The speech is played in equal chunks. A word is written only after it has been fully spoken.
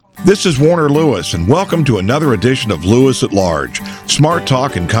This is Warner Lewis, and welcome to another edition of Lewis at Large, smart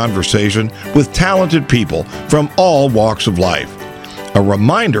talk and conversation with talented people from all walks of life. A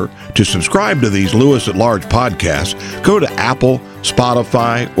reminder to subscribe to these Lewis at Large podcasts, go to Apple,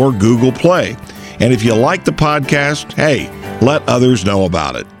 Spotify, or Google Play. And if you like the podcast, hey, let others know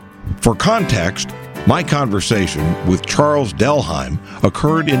about it. For context, my conversation with Charles Delheim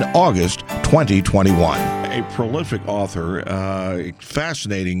occurred in August 2021. A prolific author,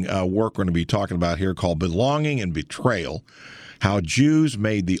 fascinating work we're going to be talking about here called Belonging and Betrayal, How Jews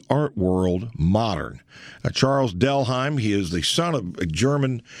Made the Art World Modern. Charles Delheim, he is the son of a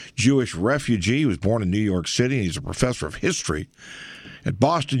German Jewish refugee. He was born in New York City, and he's a professor of history at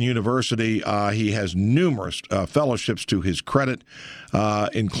Boston University. He has numerous fellowships to his credit,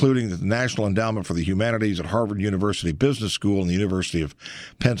 including the National Endowment for the Humanities at Harvard University Business School and the University of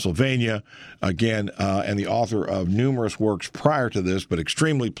Pennsylvania, and the author of numerous works prior to this, but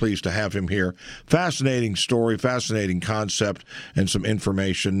extremely pleased to have him here. Fascinating story, fascinating concept, and some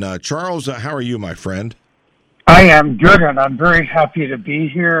information. Charles, how are you, my friend? I am good, and I'm very happy to be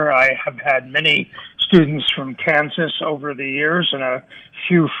here. I have had many students from Kansas over the years and a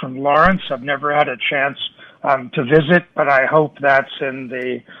few from Lawrence. I've never had a chance to visit, but I hope that's in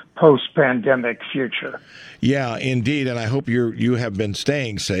the post-pandemic future. Yeah, indeed, and I hope you have been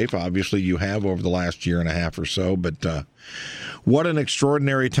staying safe. Obviously, you have over the last year and a half or so, but what an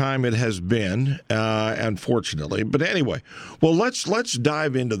extraordinary time it has been, unfortunately. But anyway, well, let's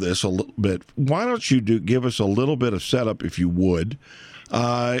dive into this a little bit. Why don't you give us a little bit of setup, if you would,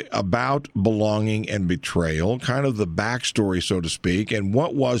 about belonging and betrayal, kind of the backstory, so to speak, and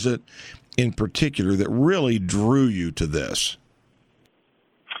what was it in particular that really drew you to this?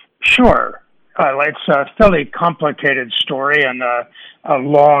 Sure. It's a fairly complicated story and a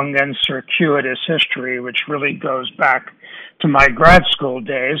long and circuitous history, which really goes back to my grad school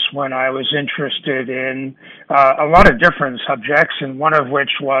days when I was interested in a lot of different subjects, and one of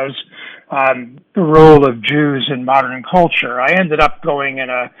which was the role of Jews in modern culture. I ended up going in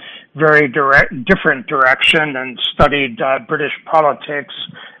a very different direction and studied British politics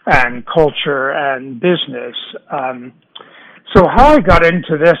and culture and business. So how I got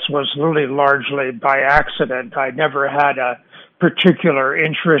into this was really largely by accident. I never had a particular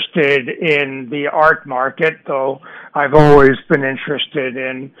interested in the art market, though I've always been interested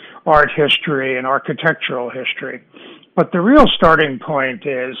in art history and architectural history. But the real starting point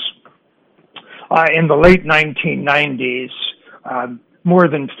is in the late 1990s, more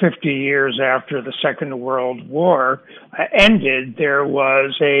than 50 years after the Second World War ended, there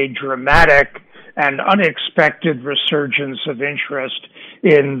was a dramatic and unexpected resurgence of interest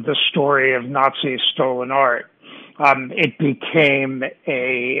in the story of Nazi stolen art. It became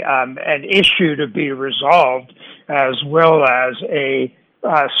an issue to be resolved as well as a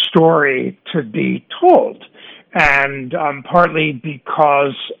story to be told. And partly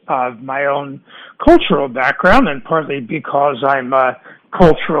because of my own cultural background and partly because I'm a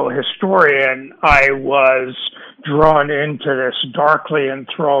cultural historian, I was drawn into this darkly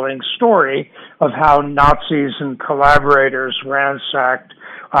enthralling story of how Nazis and collaborators ransacked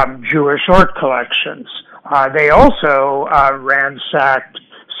Jewish art collections. They also ransacked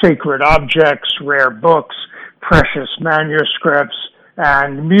sacred objects, rare books, precious manuscripts,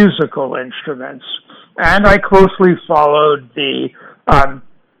 and musical instruments. And I closely followed the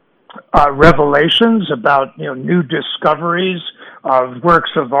revelations about new discoveries of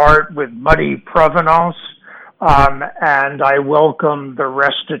works of art with muddy provenance, and I welcomed the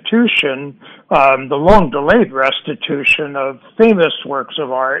restitution, the long-delayed restitution of famous works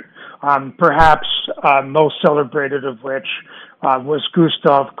of art, perhaps most celebrated of which was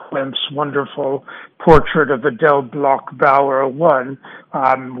Gustav Klimt's wonderful portrait of Adele Bloch-Bauer I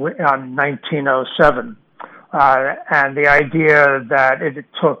in 1907. And the idea that it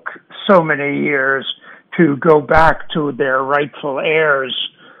took so many years to go back to their rightful heirs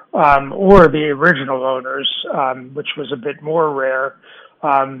or the original owners, which was a bit more rare,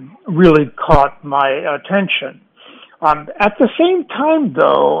 really caught my attention. At the same time,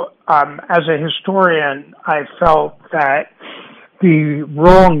 though, as a historian, I felt that the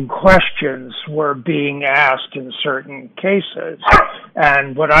wrong questions were being asked in certain cases.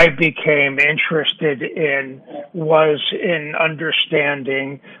 And what I became interested in was in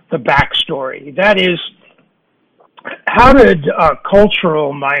understanding the backstory. That is, how did a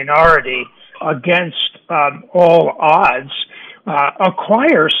cultural minority against all odds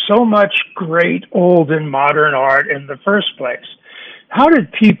acquire so much great old and modern art in the first place? How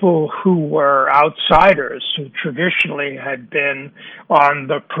did people who were outsiders, who traditionally had been on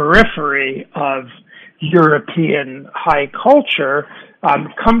the periphery of European high culture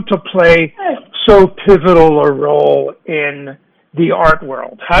come to play so pivotal a role in the art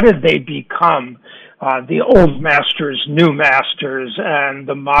world? How did they become the old masters, new masters, and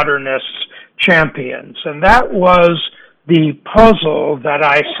the modernists champions? And that was the puzzle that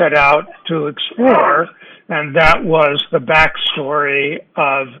I set out to explore, and that was the backstory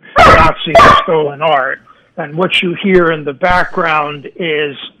of Nazi stolen art. And what you hear in the background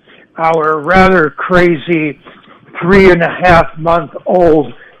is our rather crazy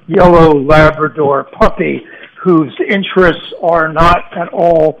 3.5-month-old yellow Labrador puppy whose interests are not at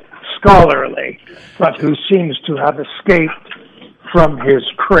all scholarly, but who seems to have escaped from his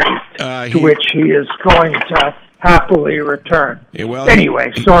crate, to which he is going to happily return. Yeah, well,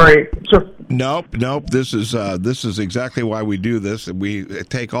 anyway, sorry. Nope. This is exactly why we do this. We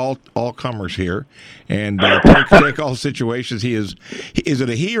take all comers here, and take all situations. Is it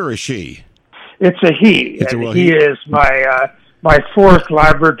a he or a she? It's a he. He is my fourth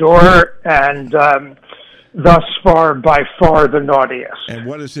Labrador, and thus far, by far, the naughtiest. And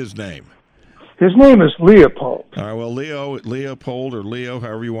what is his name? His name is Leopold. All right, well, Leopold, or Leo,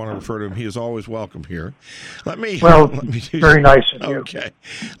 however you want to refer to him, he is always welcome here. Let me very nice of you. Okay,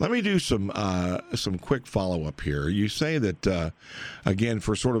 let me do some quick follow-up here. You say that, again,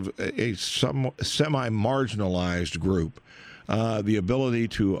 for sort of a semi-marginalized group, the ability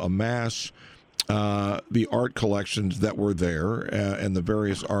to amass the art collections that were there and the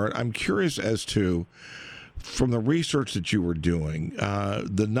various art. I'm curious as to, from the research that you were doing,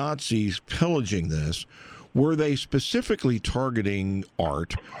 the Nazis pillaging this, were they specifically targeting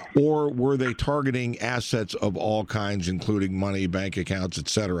art, or were they targeting assets of all kinds, including money, bank accounts,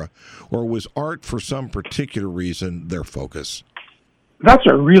 etc., or was art, for some particular reason, their focus? That's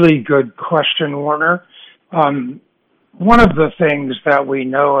a really good question, Warner. One of the things that we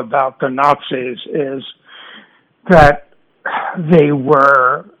know about the Nazis is that they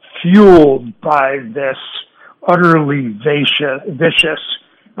were fueled by this utterly vicious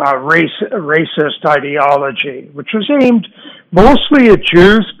racist ideology, which was aimed mostly at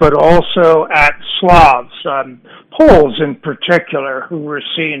Jews, but also at Slavs, Poles in particular, who were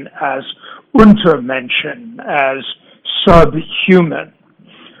seen as Untermenschen, as subhuman.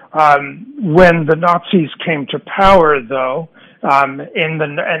 When the Nazis came to power, though, and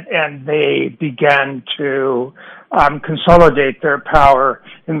they began to consolidate their power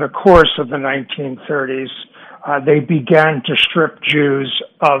in the course of the 1930s, they began to strip Jews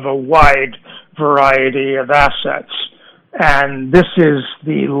of a wide variety of assets. And this is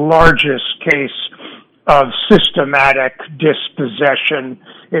the largest case of systematic dispossession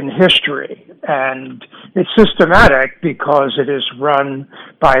in history. And it's systematic because it is run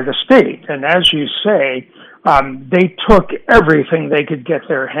by the state. And as you say, they took everything they could get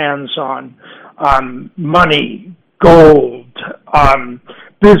their hands on, money, gold,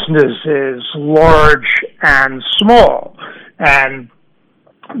 businesses, large and small. And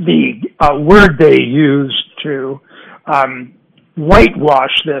the word they used to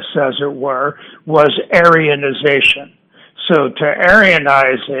whitewash this, as it were, was Aryanization. So to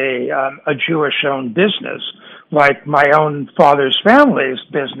Aryanize a Jewish-owned business, like my own father's family's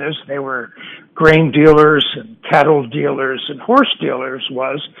business, they were grain dealers and cattle dealers and horse dealers,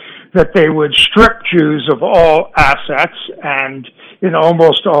 was that they would strip Jews of all assets, and in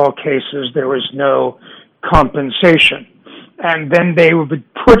almost all cases there was no compensation. And then they would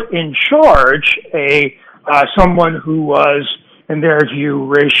put in charge someone who was, in their view,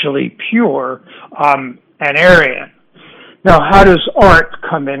 racially pure, an Aryan. Now, how does art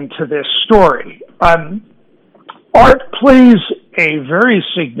come into this story? Art plays a very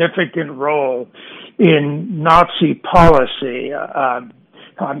significant role in Nazi policy.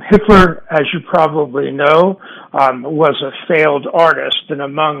 Hitler, as you probably know, was a failed artist, and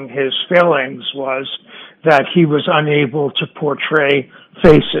among his failings was that he was unable to portray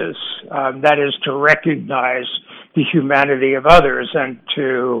faces, that is, to recognize the humanity of others and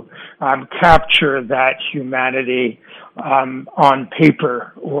to capture that humanity on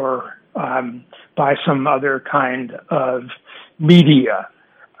paper or by some other kind of media.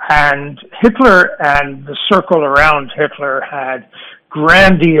 And Hitler and the circle around Hitler had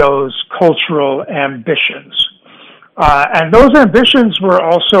grandiose cultural ambitions. And those ambitions were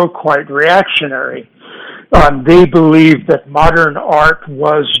also quite reactionary. They believed that modern art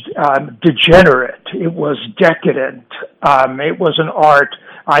was degenerate. It was decadent. It was an art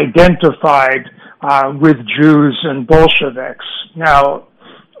identified with Jews and Bolsheviks. Now,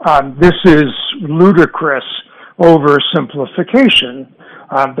 this is ludicrous oversimplification.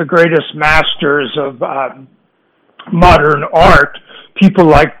 The greatest masters of modern art people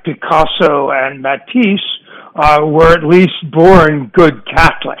like Picasso and Matisse were at least born good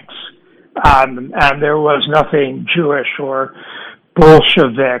Catholics, and there was nothing Jewish or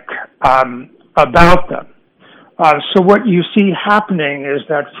Bolshevik about them. So what you see happening is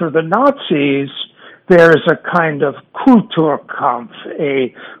that for the Nazis, there's a kind of Kulturkampf,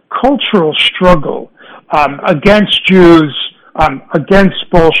 a cultural struggle against Jews, against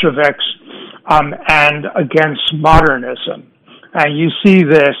Bolsheviks, and against modernism. And you see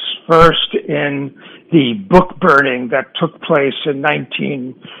this first in the book burning that took place in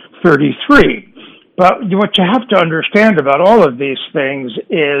 1933. But what you have to understand about all of these things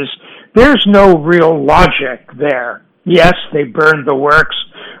is there's no real logic there. Yes, they burned the works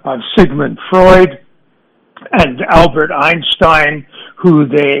of Sigmund Freud and Albert Einstein, who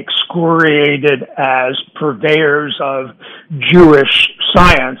they excoriated as purveyors of Jewish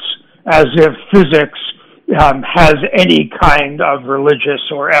science, as if physics has any kind of religious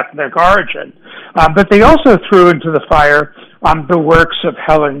or ethnic origin. But they also threw into the fire the works of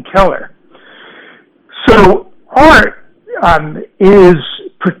Helen Keller. So art is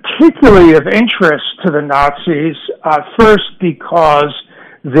particularly of interest to the Nazis, first because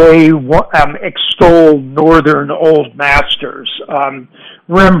they extol Northern old masters,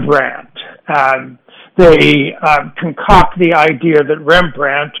 Rembrandt. They concoct the idea that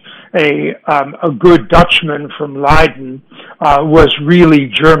Rembrandt, a good Dutchman from Leiden, was really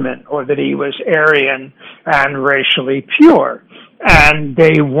German, or that he was Aryan and racially pure. And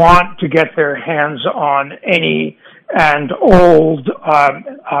they want to get their hands on any and old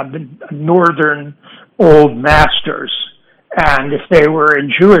Northern old masters. And if they were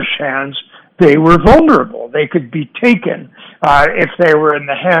in Jewish hands, they were vulnerable. They could be taken. If they were in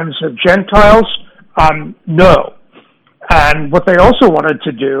the hands of Gentiles, no. And what they also wanted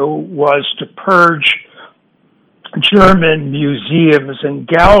to do was to purge German museums and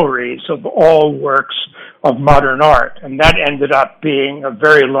galleries of all works of modern art. And that ended up being a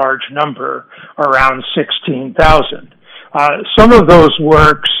very large number, around 16,000. Some of those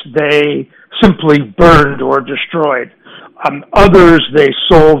works they simply burned or destroyed. Others they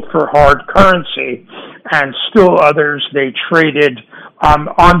sold for hard currency, and still others they traded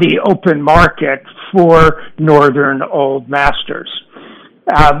on the open market for Northern old masters.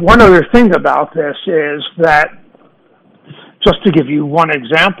 One other thing about this is that, just to give you one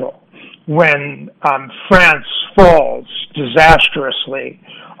example, when France falls disastrously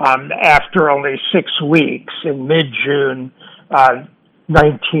after only 6 weeks in mid-June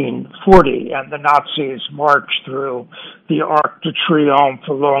 1940, and the Nazis march through the Arc de Triomphe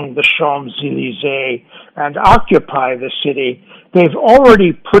along the Champs-Élysées and occupy the city, they've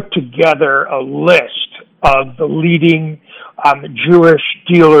already put together a list of the leading Jewish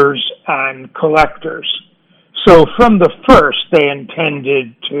dealers and collectors. So from the first, they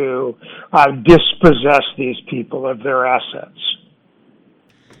intended to dispossess these people of their assets.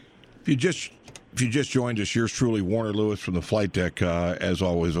 If you just joined us, yours truly, Warner Lewis from the flight deck, as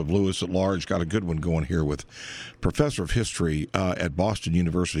always, of Lewis at Large. Got a good one going here with Professor of History at Boston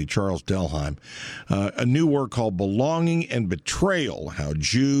University, Charles Delheim. A new work called Belonging and Betrayal, How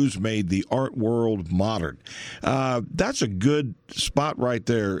Jews Made the Art World Modern. That's a good spot right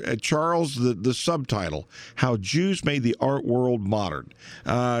there. Charles, the subtitle, How Jews Made the Art World Modern.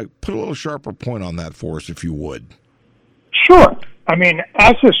 Put a little sharper point on that for us, if you would. Sure. I mean,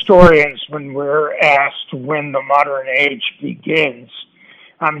 as historians, when we're asked when the modern age begins,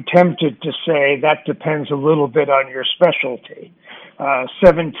 I'm tempted to say that depends a little bit on your specialty.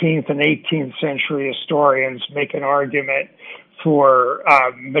 17th and 18th century historians make an argument for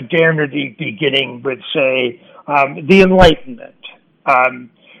modernity beginning with, say, the Enlightenment.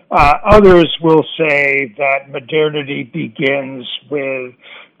 Others will say that modernity begins with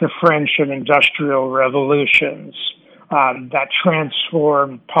the French and Industrial Revolutions. That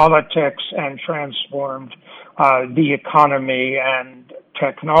transformed politics and transformed the economy and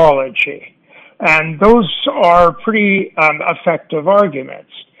technology. And those are pretty effective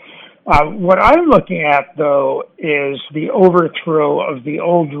arguments. What I'm looking at, though, is the overthrow of the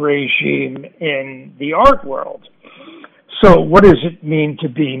old regime in the art world. So what does it mean to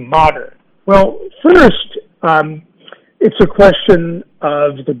be modern? Well, first, it's a question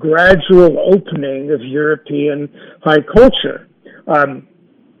of the gradual opening of European high culture.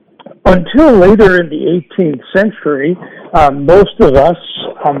 Until later in the 18th century, most of us,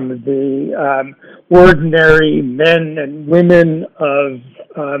 the ordinary men and women of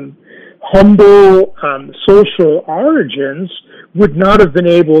humble social origins, would not have been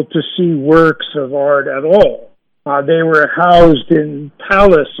able to see works of art at all. They were housed in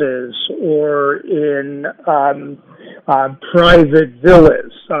palaces or in private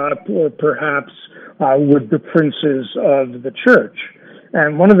villas, or perhaps with the princes of the church.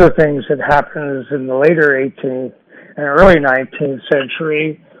 And one of the things that happens in the later 18th and early 19th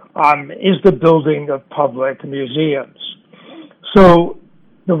century is the building of public museums. So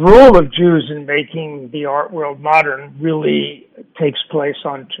the role of Jews in making the art world modern really takes place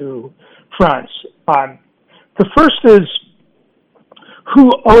on two fronts. The first is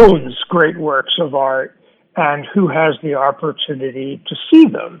who owns great works of art and who has the opportunity to see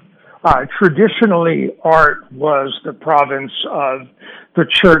them. Traditionally, art was the province of the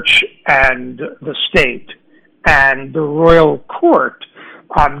church and the state, and the royal court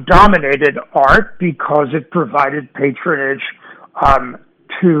dominated art because it provided patronage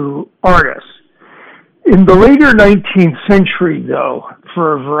to artists. In the later 19th century, though,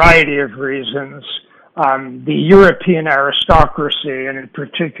 for a variety of reasons, the European aristocracy, and in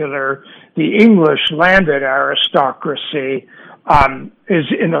particular the English landed aristocracy, is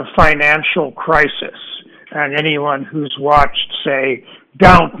in a financial crisis. And anyone who's watched, say,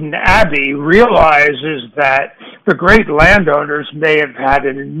 Downton Abbey realizes that the great landowners may have had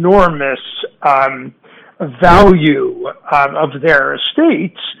an enormous value of their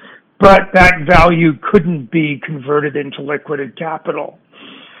estates, but that value couldn't be converted into liquid capital.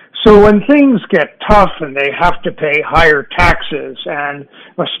 So when things get tough and they have to pay higher taxes, and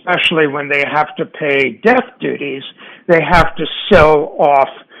especially when they have to pay death duties, they have to sell off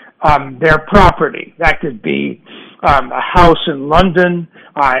their property. That could be a house in London,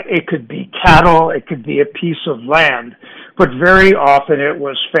 it could be cattle, it could be a piece of land, but very often it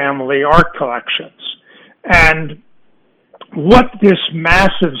was family art collections. And what this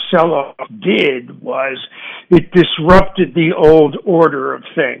massive sell-off did was it disrupted the old order of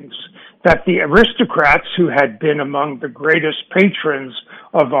things, that the aristocrats who had been among the greatest patrons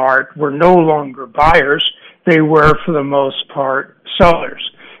of art were no longer buyers, they were for the most part sellers.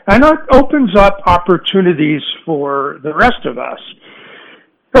 And it opens up opportunities for the rest of us.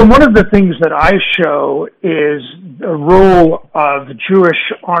 And one of the things that I show is the role of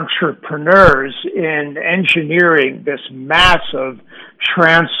Jewish entrepreneurs in engineering this massive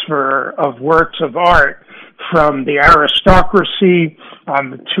transfer of works of art from the aristocracy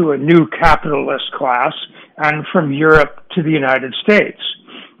to a new capitalist class, and from Europe to the United States.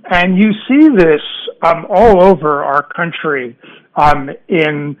 And you see this all over our country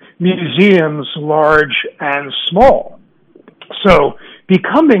in museums large and small. So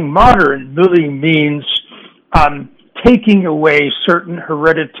becoming modern really means taking away certain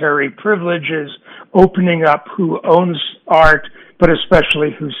hereditary privileges, opening up who owns art, but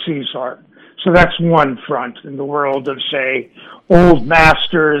especially who sees art. So that's one front in the world of, say, old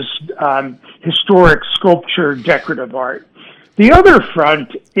masters, historic sculpture, decorative art. The other front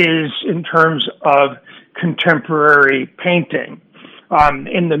is in terms of contemporary painting.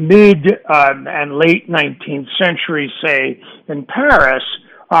 In the mid and late 19th century, say, in Paris,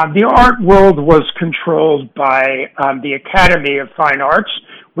 the art world was controlled by the Academy of Fine Arts,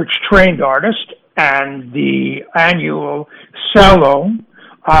 which trained artists, and the annual Salon,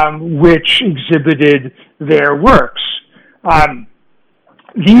 which exhibited their works.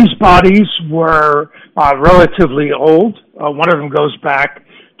 These bodies were relatively old. One of them goes back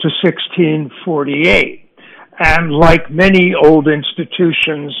to 1648. And like many old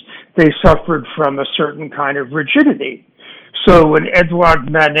institutions, they suffered from a certain kind of rigidity. So when Edouard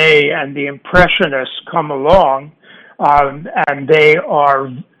Manet and the Impressionists come along, and they are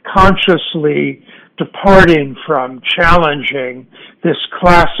consciously departing from challenging this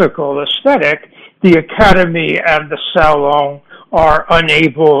classical aesthetic, the Academy and the Salon are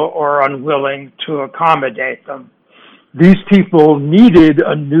unable or unwilling to accommodate them. These people needed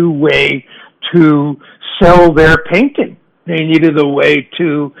a new way to sell their painting. They needed a way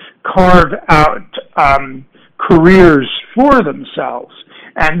to carve out careers for themselves.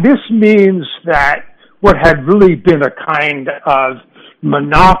 And this means that what had really been a kind of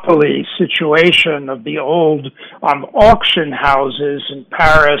monopoly situation of the old auction houses in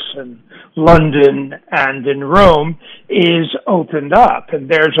Paris and London and in Rome is opened up, and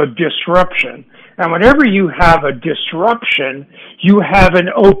there's a disruption. And whenever you have a disruption, you have an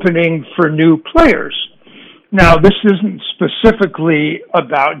opening for new players. Now, this isn't specifically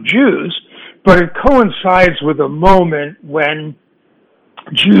about Jews, but it coincides with a moment when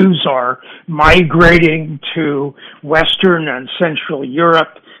Jews are migrating to Western and Central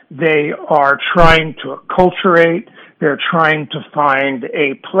Europe. They are trying to acculturate. They're trying to find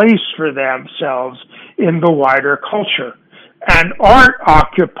a place for themselves in the wider culture. And art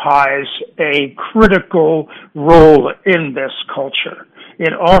occupies a critical role in this culture.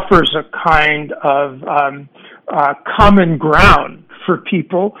 It offers a kind of common ground for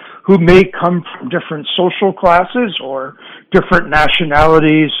people who may come from different social classes or different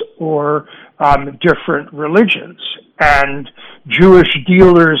nationalities or different religions. And Jewish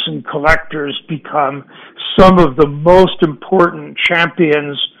dealers and collectors become some of the most important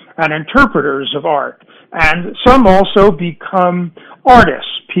champions and interpreters of art. And some also become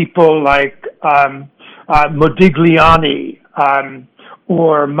artists, people like Modigliani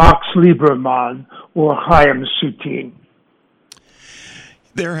or Max Liebermann or Chaim Soutine.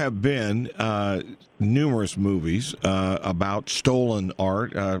 There have been numerous movies about stolen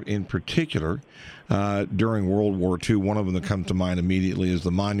art, in particular, during World War II. One of them that comes to mind immediately is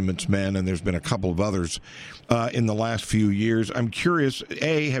The Monuments Men, and there's been a couple of others in the last few years. I'm curious,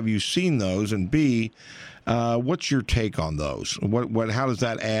 A, have you seen those? And B, what's your take on those? How does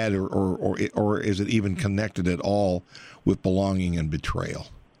that add, or is it even connected at all with Belonging and Betrayal?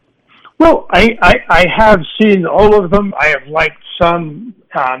 Well, I have seen all of them. I have liked some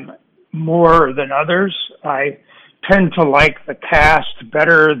more than others. I tend to like the cast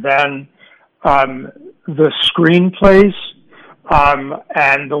better than the screenplays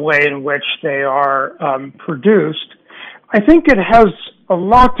and the way in which they are produced. I think it has a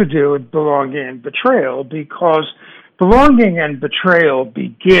lot to do with Belonging and Betrayal, because Belonging and Betrayal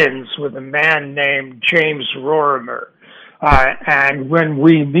begins with a man named James Rorimer. And when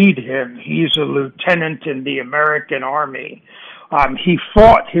we meet him, he's a lieutenant in the American Army. He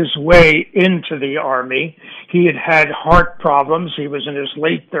fought his way into the Army. He had had heart problems. He was in his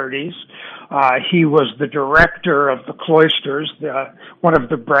late 30s. He was the director of the Cloisters, one of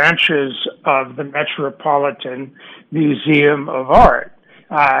the branches of the Metropolitan Museum of Art.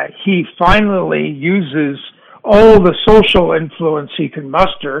 He finally uses all the social influence he can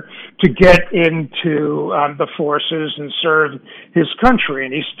muster to get into the forces and serve his country.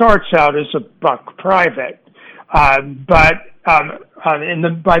 And he starts out as a buck private. But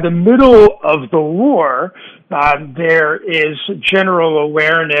by the middle of the war, there is general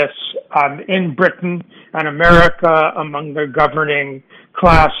awareness in Britain and America among the governing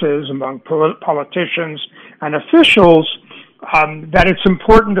classes, among politicians and officials, that it's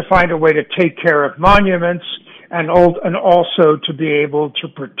important to find a way to take care of monuments and also to be able to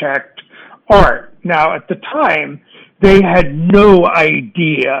protect art. Now, at the time, they had no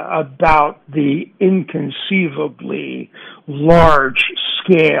idea about the inconceivably large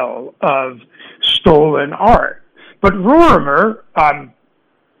scale of stolen art. But Rorimer,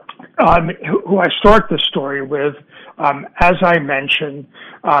 who I start the story with, as I mentioned,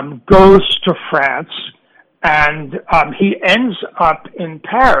 goes to France, and he ends up in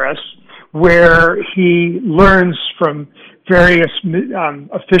Paris, where he learns from various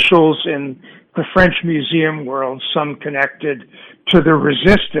officials in the French museum world, some connected to the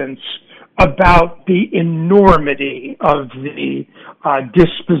resistance, about the enormity of the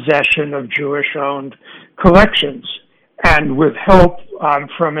dispossession of Jewish-owned collections. And with help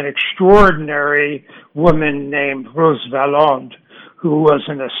from an extraordinary woman named Rose Valland, who was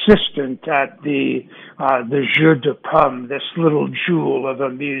an assistant at the Jeu de Paume, this little jewel of a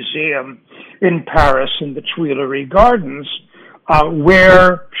museum in Paris in the Tuileries Gardens,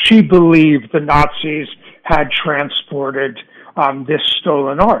 where she believed the Nazis had transported this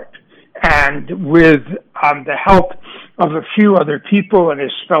stolen art. And with the help of a few other people and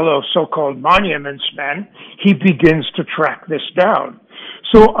his fellow so-called monuments men, he begins to track this down.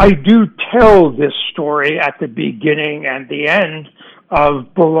 So I do tell this story at the beginning and the end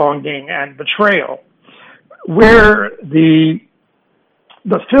of Belonging and Betrayal. Where the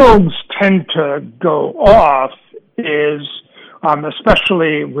films tend to go off is,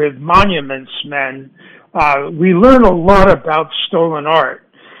 especially with Monuments Men, we learn a lot about stolen art.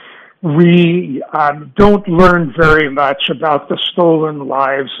 We don't learn very much about the stolen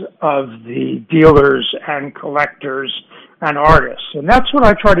lives of the dealers and collectors and artists. And that's what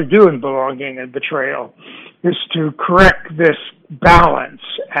I try to do in Belonging and Betrayal, is to correct this balance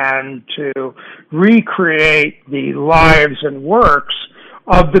and to recreate the lives and works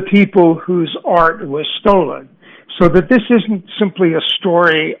of the people whose art was stolen, so that this isn't simply a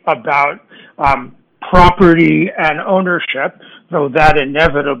story about property and ownership, though that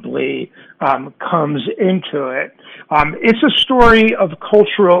inevitably comes into it. It's a story of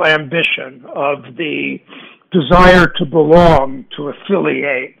cultural ambition, of the desire to belong, to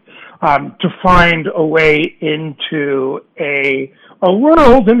affiliate, to find a way into a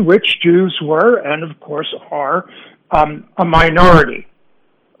world in which Jews were, and of course are, a minority.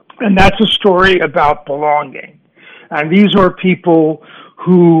 And that's a story about belonging. And these are people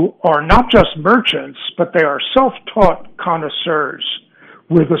who are not just merchants, but they are self-taught connoisseurs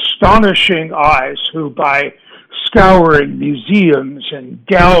with astonishing eyes, who by scouring museums and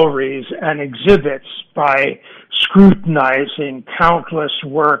galleries and exhibits, by scrutinizing countless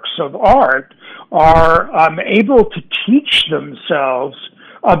works of art, are able to teach themselves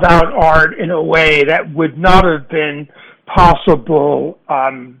about art in a way that would not have been possible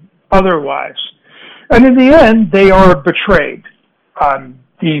otherwise. And in the end, they are betrayed.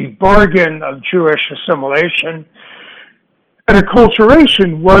 The bargain of Jewish assimilation and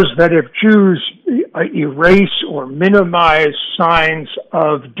acculturation was that if Jews erase or minimize signs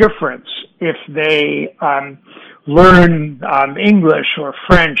of difference, if they learn English or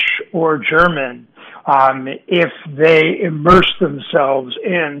French or German, if they immerse themselves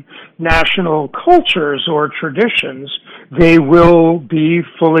in national cultures or traditions, they will be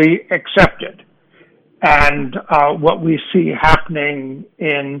fully accepted. And what we see happening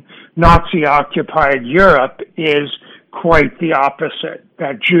in Nazi-occupied Europe is quite the opposite,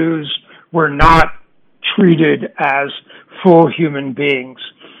 that Jews were not treated as full human beings.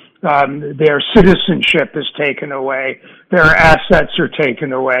 Their citizenship is taken away, their assets are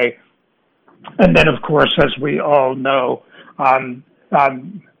taken away, and then, of course, as we all know,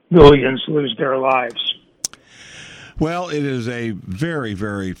 millions lose their lives. Well, it is a very,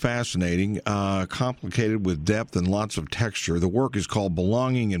 very fascinating, complicated with depth and lots of texture. The work is called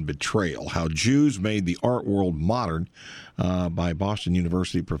Belonging and Betrayal, How Jews Made the Art World Modern, by Boston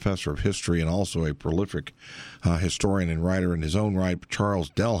University professor of history and also a prolific historian and writer in his own right,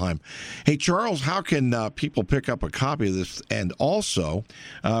 Charles Delheim. Hey, Charles, how can people pick up a copy of this? And also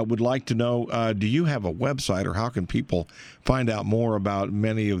would like to know, do you have a website, or how can people find out more about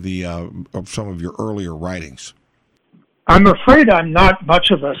many of the of some of your earlier writings? I'm afraid I'm not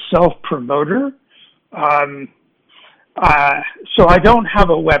much of a self-promoter, so I don't have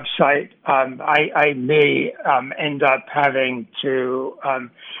a website. I may end up having to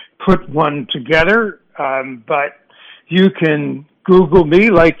put one together, but you can Google me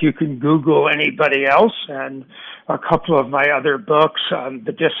like you can Google anybody else, and a couple of my other books,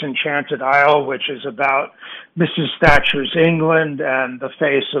 The Disenchanted Isle, which is about Mrs. Thatcher's England, and The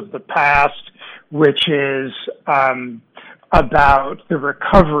Face of the Past, which is about the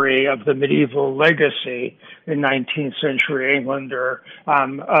recovery of the medieval legacy in 19th century England, are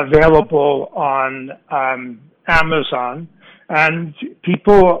available on Amazon, and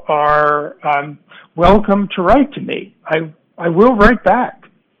people are welcome to write to me. I will write back.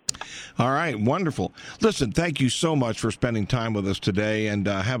 All right, wonderful. Listen, thank you so much for spending time with us today, and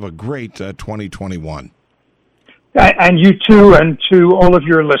have a great 2021. And you too, and to all of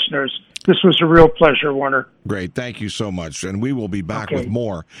your listeners. This was a real pleasure, Warner. Great. Thank you so much. And we will be back with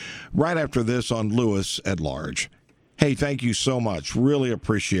more right after this on Lewis at Large. Hey, thank you so much. Really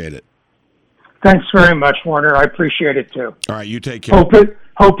appreciate it. Thanks very much, Warner. I appreciate it, too. All right, you take care.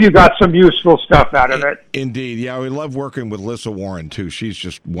 Hope you got some useful stuff out of it. Indeed. Yeah, we love working with Lissa Warren, too. She's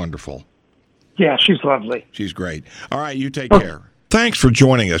just wonderful. Yeah, she's lovely. She's great. All right, you take care. Thanks for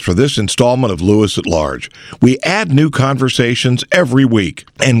joining us for this installment of Lewis at Large. We add new conversations every week,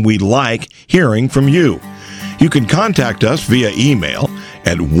 and we like hearing from you. You can contact us via email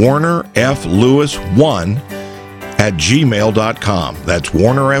at warnerflewis1@gmail.com. That's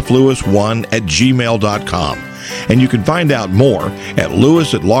warnerflewis1@gmail.com. And you can find out more at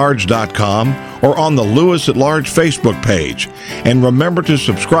lewisatlarge.com or on the Lewis at Large Facebook page. And remember to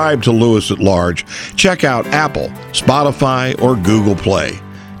subscribe to Lewis at Large. Check out Apple, Spotify, or Google Play.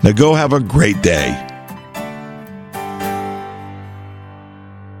 Now go have a great day.